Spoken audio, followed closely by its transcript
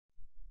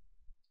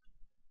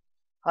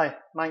Hi,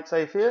 Mike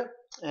Safe here,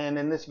 and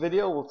in this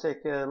video we'll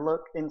take a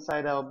look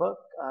inside our book,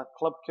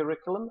 Club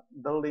Curriculum,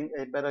 Building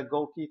a Better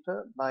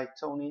Goalkeeper by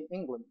Tony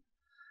England.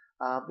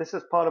 This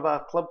is part of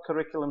our Club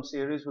Curriculum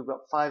series. We've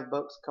got 5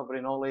 books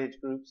covering all age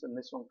groups, and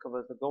this one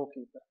covers the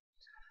goalkeeper.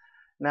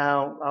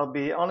 Now, I'll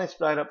be honest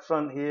right up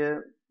front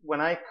here.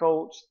 When I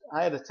coached,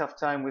 I had a tough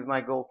time with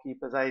my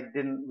goalkeepers. I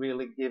didn't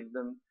really give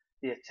them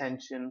the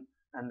attention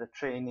and the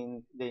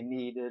training they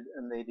needed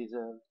and they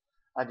deserved.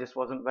 I just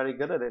wasn't very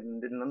good at it and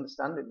didn't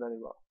understand it very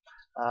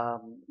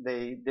well.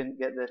 They didn't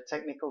get the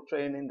technical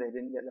training, they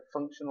didn't get the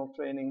functional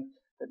training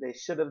that they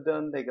should have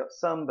done. They got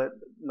some, but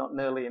not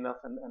nearly enough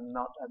and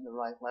not at the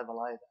right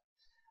level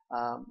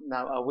either.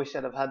 Now, I wish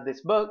I'd have had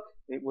this book.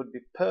 It would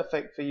be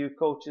perfect for you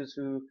coaches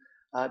who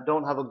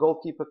don't have a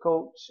goalkeeper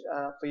coach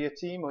for your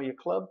team or your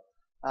club.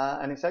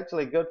 And it's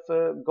actually good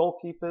for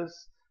goalkeepers,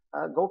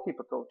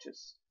 goalkeeper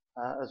coaches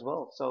as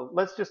well. So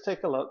let's just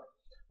take a look.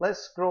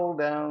 Let's scroll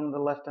down the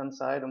left-hand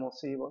side and we'll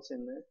see what's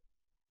in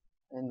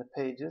there in the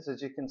pages.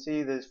 As you can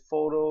see, there's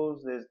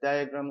photos, there's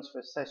diagrams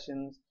for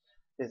sessions,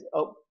 there's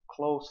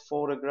up-close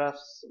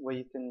photographs where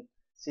you can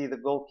see the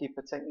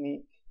goalkeeper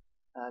technique,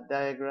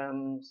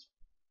 diagrams,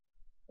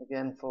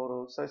 again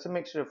photos. So it's a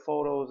mixture of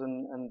photos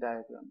and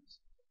diagrams.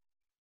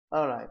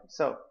 Alright,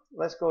 so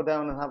let's go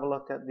down and have a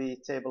look at the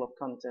table of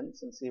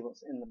contents and see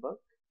what's in the book.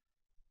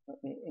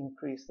 Let me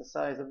increase the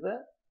size of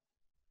that.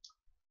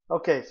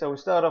 Okay, so we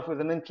start off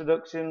with an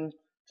introduction,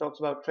 talks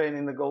about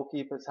training the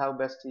goalkeepers, how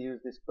best to use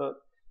this book,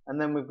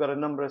 and then we've got a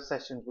number of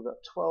sessions. We've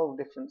got 12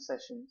 different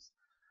sessions,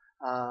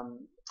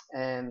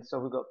 and so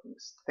we've got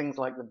things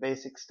like the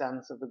basic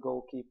stance of the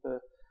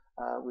goalkeeper,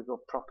 we've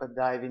got proper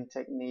diving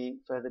technique,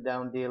 further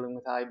down dealing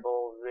with high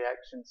balls,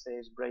 reaction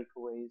saves,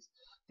 breakaways,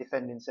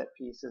 defending set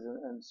pieces,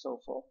 and so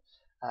forth.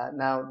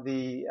 Now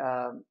the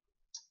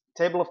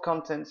table of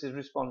contents is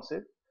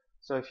responsive.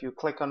 So if you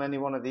click on any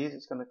one of these,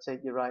 it's going to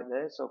take you right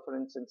there. So for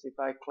instance, if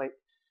I click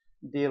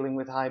dealing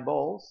with high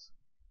balls,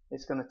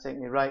 it's going to take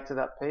me right to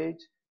that page.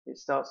 It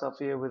starts off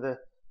here with a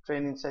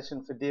training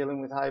session for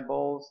dealing with high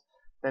balls.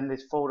 Then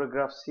there's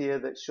photographs here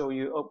that show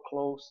you up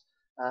close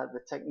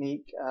the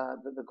technique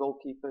that the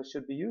goalkeeper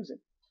should be using.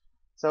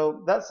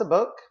 So that's the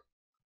book.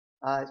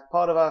 It's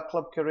part of our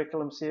club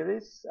curriculum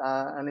series.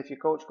 And if you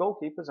coach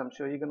goalkeepers, I'm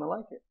sure you're going to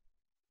like it.